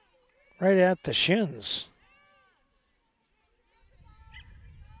 right at the shins.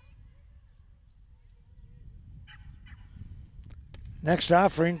 Next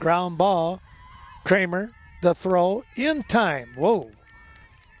offering, ground ball. Kramer, the throw, in time. Whoa.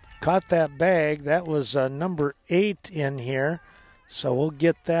 Caught that bag. That was number 8 in here. So we'll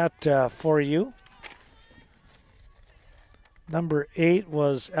get that for you. Number 8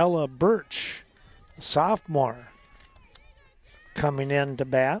 was Ella Birch, a sophomore, coming in to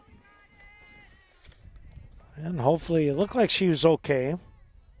bat. And hopefully it looked like she was okay.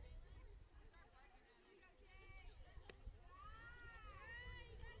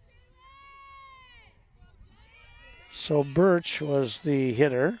 So Birch was the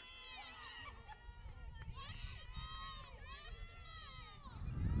hitter.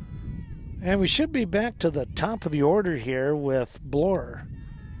 And we should be back to the top of the order here with Bloor.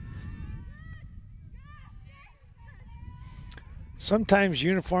 Sometimes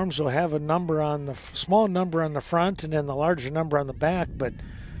uniforms will have a number on the small number on the front and then the larger number on the back, but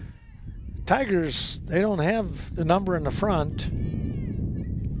Tigers, they don't have the number in the front.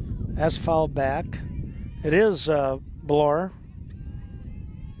 That's foul back. It is Bloor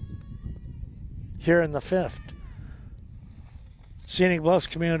here in the 5th. Scenic Bluffs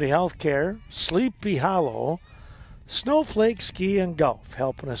Community Healthcare, Sleepy Hollow, Snowflake Ski and Golf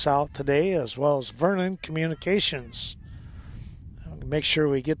helping us out today, as well as Vernon Communications. Make sure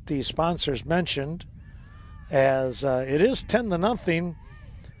we get these sponsors mentioned, as it is 10-0,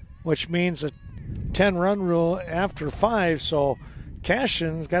 which means a 10-run rule after 5. So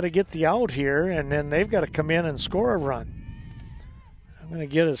Cashton's got to get the out here, and then they've got to come in and score a run. I'm going to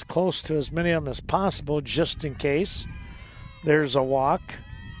get as close to as many of them as possible just in case. There's a walk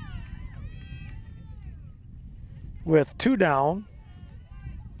with 2 down,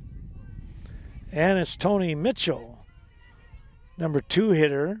 and it's Tony Mitchell, number 2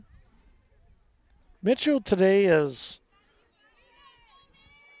 hitter. Mitchell today is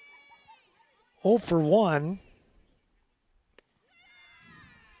 0 for 1.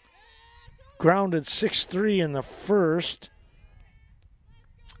 Grounded 6-3 in the first.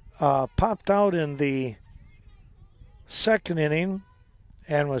 Popped out in the second inning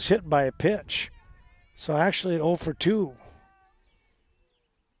and was hit by a pitch. So actually 0 for 2.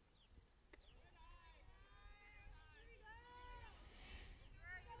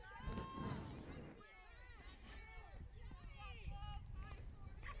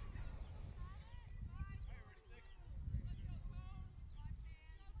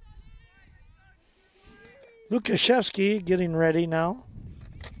 Lukashevsky getting ready now.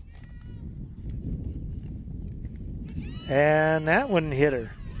 And that one hit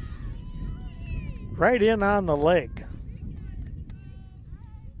her right in on the leg.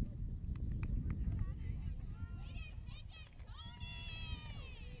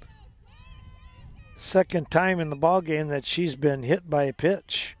 Second time in the ball game that she's been hit by a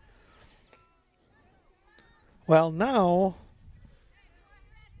pitch. Well, now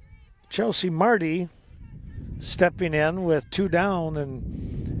Chelsea Marty stepping in with 2 down,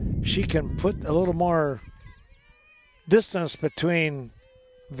 and she can put a little more distance between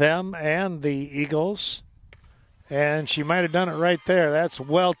them and the Eagles. And she might have done it right there. That's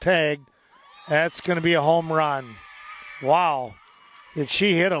well tagged. That's going to be a home run. Wow. Did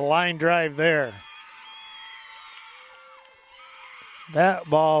she hit a line drive there? That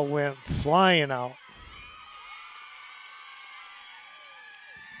ball went flying out.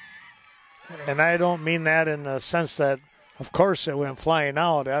 And I don't mean that in the sense that, of course, it went flying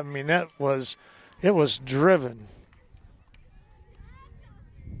out. I mean, it was driven.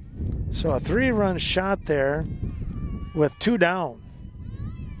 So a 3-run shot there with 2 down.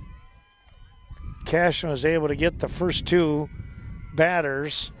 Cashton was able to get the first 2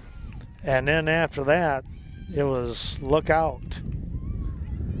 batters, and then after that, it was look out.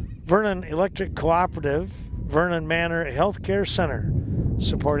 Vernon Electric Cooperative, Vernon Manor Healthcare Center,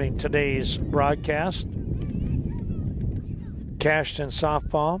 supporting today's broadcast. Cashton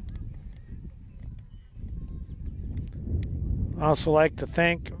softball. I also like to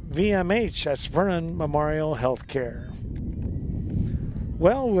thank VMH, that's Vernon Memorial Healthcare.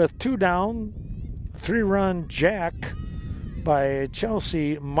 Well, with 2 down, 3-run jack by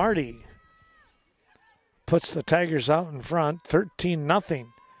Chelsea Marty puts the Tigers out in front, 13-0.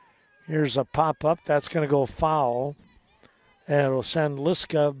 Here's a pop-up. That's going to go foul. And it'll send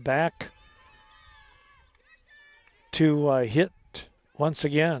Liska back to hit once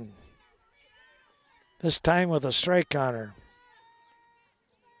again. This time with a strike on her.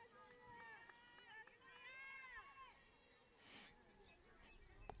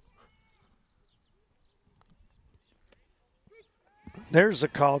 There's a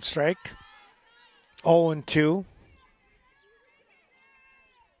called strike. 0-2.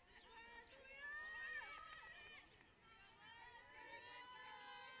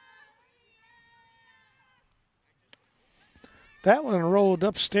 That one rolled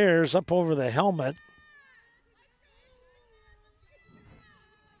upstairs, up over the helmet.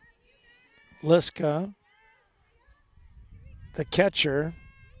 Liska, the catcher.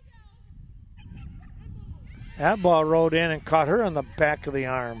 That ball rode in and caught her on the back of the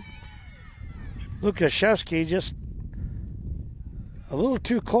arm. Lukashevsky just a little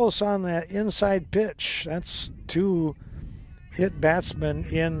too close on that inside pitch. That's 2 hit batsmen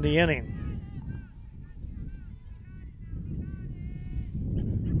in the inning.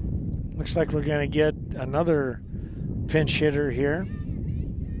 Looks like we're going to get another pinch hitter here.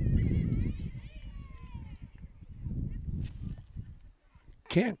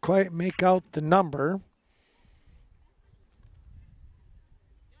 Can't quite make out the number.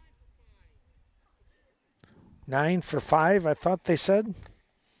 9 for 5, I thought they said.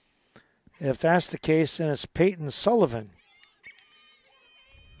 If that's the case, then it's Peyton Sullivan.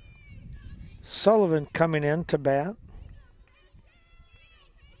 Sullivan coming in to bat.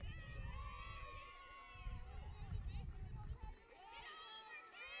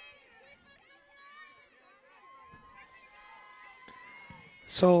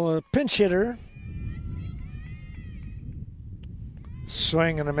 So a pinch hitter.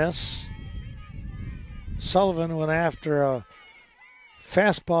 Swing and a miss. Sullivan went after a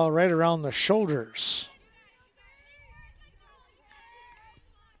fastball right around the shoulders.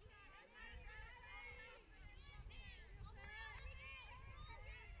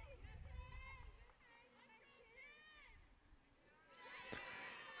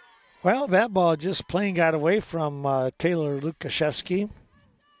 Well, that ball just plain got away from Taylor Lukashevsky.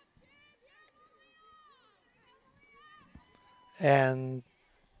 And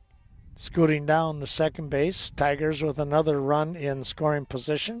scooting down to second base, Tigers with another run in scoring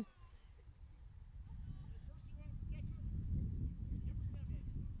position.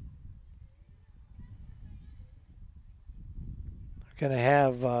 We're going to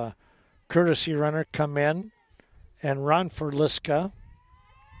have a courtesy runner come in and run for Liska.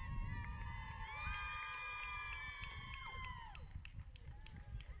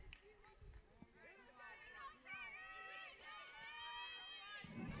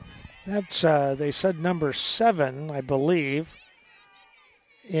 That's, they said number 7, I believe,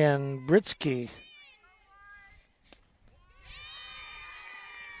 in Britsky.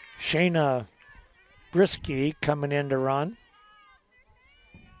 Shayna Brisky coming in to run.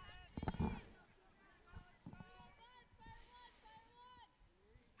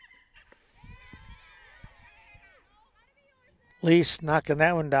 Lease knocking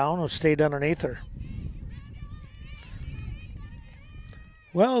that one down, stayed underneath her.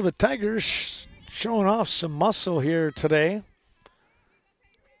 Well, the Tigers showing off some muscle here today.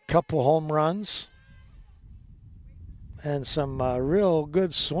 Couple home runs and some real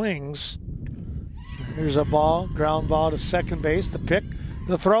good swings. Here's a ball, ground ball to second base. The pick,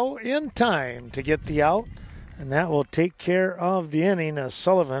 the throw in time to get the out, and that will take care of the inning as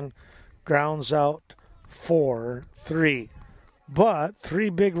Sullivan grounds out 4-3. But 3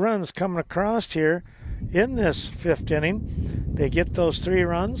 big runs coming across here in this 5th inning. They get those 3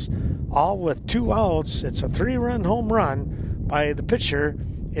 runs, all with 2 outs. It's a 3-run home run by the pitcher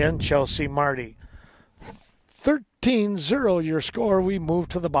in Chelsea Marty. 13-0 your score. We move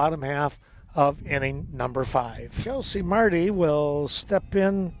to the bottom half of inning number 5. Chelsea Marty will step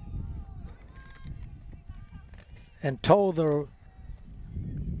in and toe the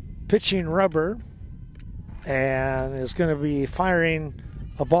pitching rubber and is going to be firing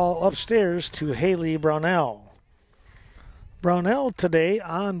a ball upstairs to Haley Brownell. Brownell today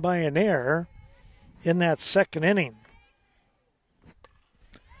on by an error in that 2nd inning.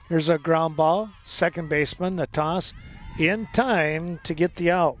 Here's a ground ball, second baseman, the toss in time to get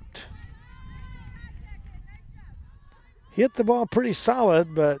the out. Hit the ball pretty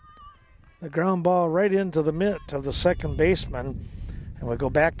solid, but the ground ball right into the mitt of the second baseman. And we go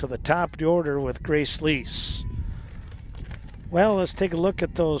back to the top of the order with Grace Lease. Well, let's take a look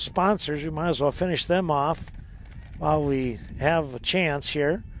at those sponsors. We might as well finish them off while we have a chance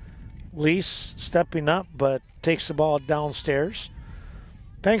here. Lease stepping up, but takes the ball downstairs.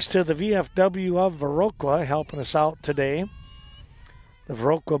 Thanks to the VFW of Viroqua helping us out today. The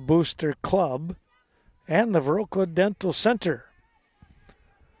Viroqua Booster Club and the Viroqua Dental Center.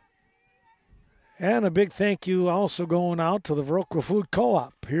 And a big thank you also going out to the Viroqua Food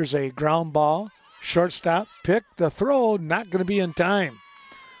Co-op. Here's a ground ball, shortstop, pick, the throw, not going to be in time.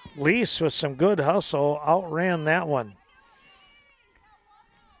 Lease with some good hustle outran that one.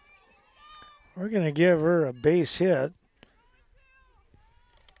 We're going to give her a base hit.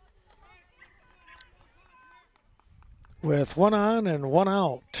 With 1 on and 1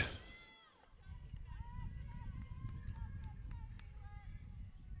 out.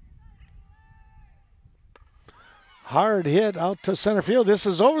 Hard hit out to center field. This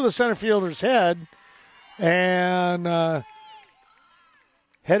is over the center fielder's head. And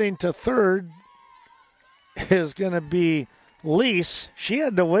heading to third is going to be Lease. She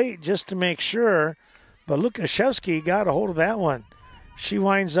had to wait just to make sure. But Lukashevsky got a hold of that one. She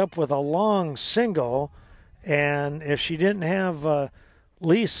winds up with a long single. And if she didn't have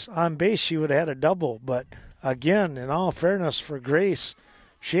Lease on base, she would have had a double. But again, in all fairness for Grace,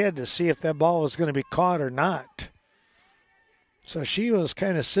 she had to see if that ball was going to be caught or not. So she was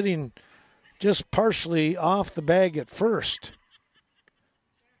kind of sitting just partially off the bag at first.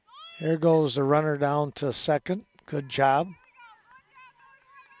 Here goes the runner down to second. Good job.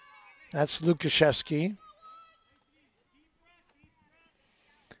 That's Lukashevsky.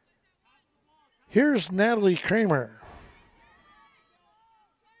 Here's Natalie Kramer.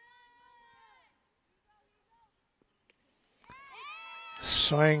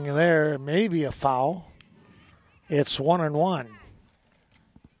 Swing there, maybe a foul. It's 1-1.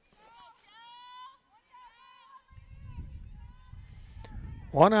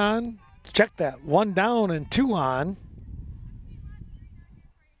 One on, check that. 1 down and 2 on.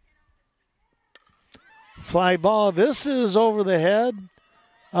 Fly ball. This is over the head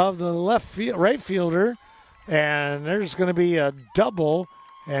of the right fielder, and there's going to be a double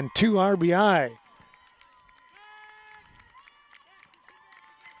and 2 RBI.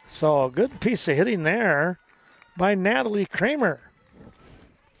 So a good piece of hitting there by Natalie Kramer.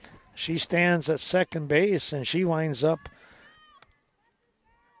 She stands at second base, and she winds up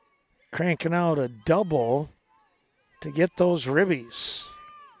cranking out a double to get those ribbies.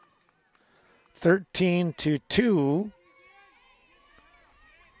 13-2.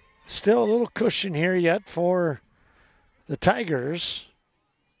 Still a little cushion here yet for the Tigers.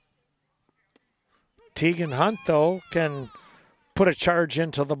 Tegan Hunt, though, can put a charge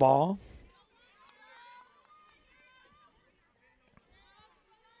into the ball.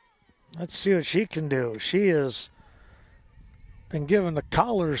 Let's see what she can do. She has been given the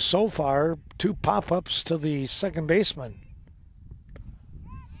collar so far. 2 pop-ups to the second baseman.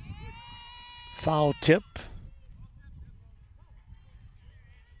 Foul tip.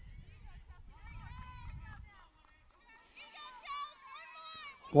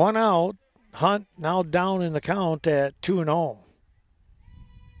 One out. Hunt now down in the count at 2-0.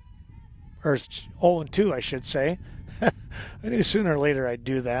 Or 0-2, I should say. I knew sooner or later I'd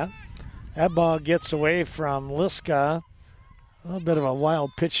do that. That ball gets away from Liska. A little bit of a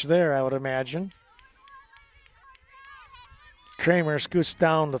wild pitch there, I would imagine. Kramer scoots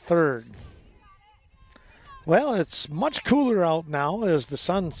down to third. Well, it's much cooler out now as the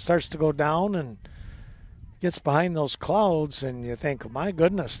sun starts to go down and gets behind those clouds, and you think, my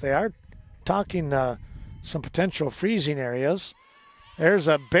goodness, they are talking some potential freezing areas. There's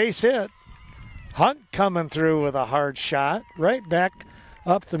a base hit. Hunt coming through with a hard shot right back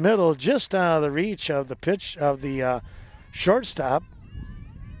up the middle, just out of the reach of the pitch of the shortstop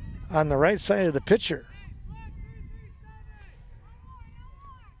on the right side of the pitcher.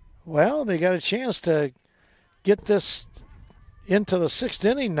 Well, they got a chance to get this into the 6th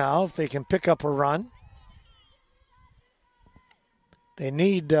inning now if they can pick up a run. They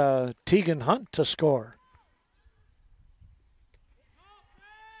need Tegan Hunt to score.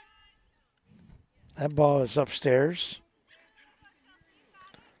 That ball is upstairs.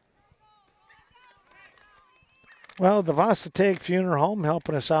 Well, the Varsity Funeral Home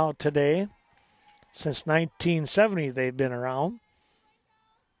helping us out today. Since 1970 they've been around.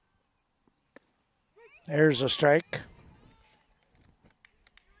 There's a strike.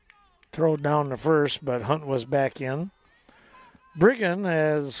 Throw down the first, but Hunt was back in. Brigham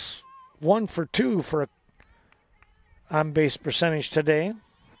has 1 for 2 for on-base percentage today.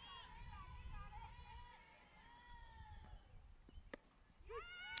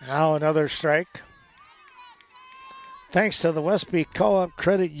 Now another strike. Thanks to the Westby Co-op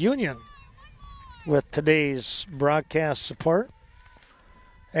Credit Union with today's broadcast support.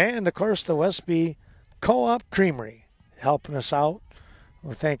 And, of course, the Westby Co-op Creamery helping us out.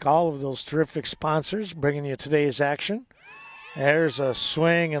 We thank all of those terrific sponsors bringing you today's action. There's a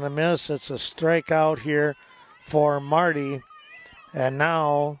swing and a miss. It's a strikeout here for Marty. And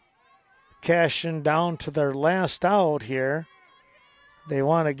now Cashton down to their last out here. They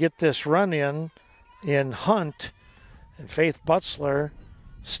want to get this run in Hunt. And Faith Butzler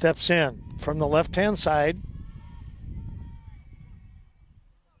steps in from the left-hand side.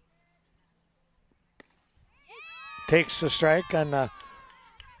 Takes the strike on the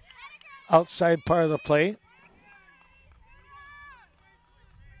outside part of the plate.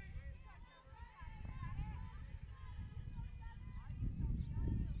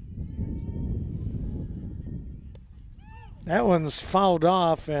 That one's fouled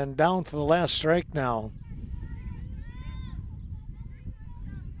off and down to the last strike now.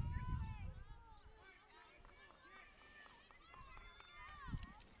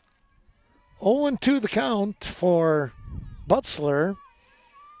 Oh, and 2 the count for Butzler.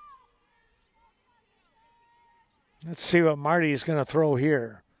 Let's see what Marty's going to throw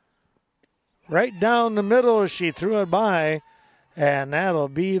here. Right down the middle, she threw it by, and that'll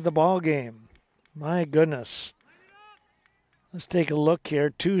be the ball game. My goodness. Let's take a look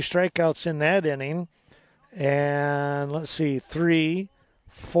here. 2 strikeouts in that inning. And let's see, 3,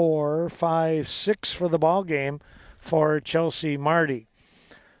 4, 5, 6 for the ball game for Chelsea Marty.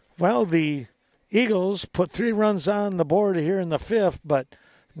 Well, the Eagles put 3 runs on the board here in the 5th, but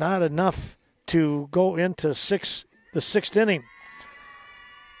not enough to go into the 6th inning.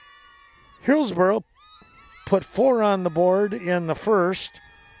 Hillsboro put 4 on the board in the 1st,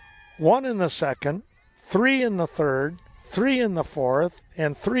 1 in the 2nd, 3 in the 3rd, 3 in the 4th,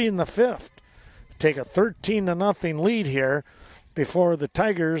 and 3 in the 5th. Take a 13-0 lead here before the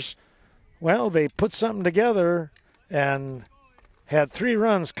Tigers, well, they put something together and had 3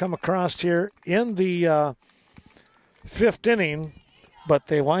 runs come across here in the 5th inning, but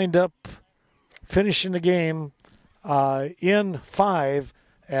they wind up finishing the game in 5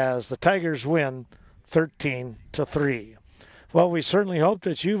 as the Tigers win 13-3. Well, we certainly hope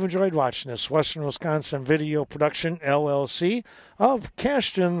that you've enjoyed watching this Western Wisconsin Video Production, LLC, of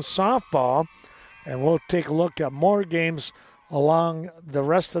Cashton Softball, and we'll take a look at more games along the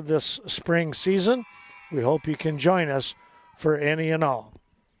rest of this spring season. We hope you can join us for any and all.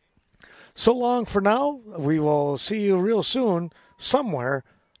 So long for now. We will see you real soon somewhere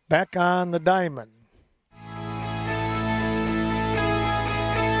back on the diamond.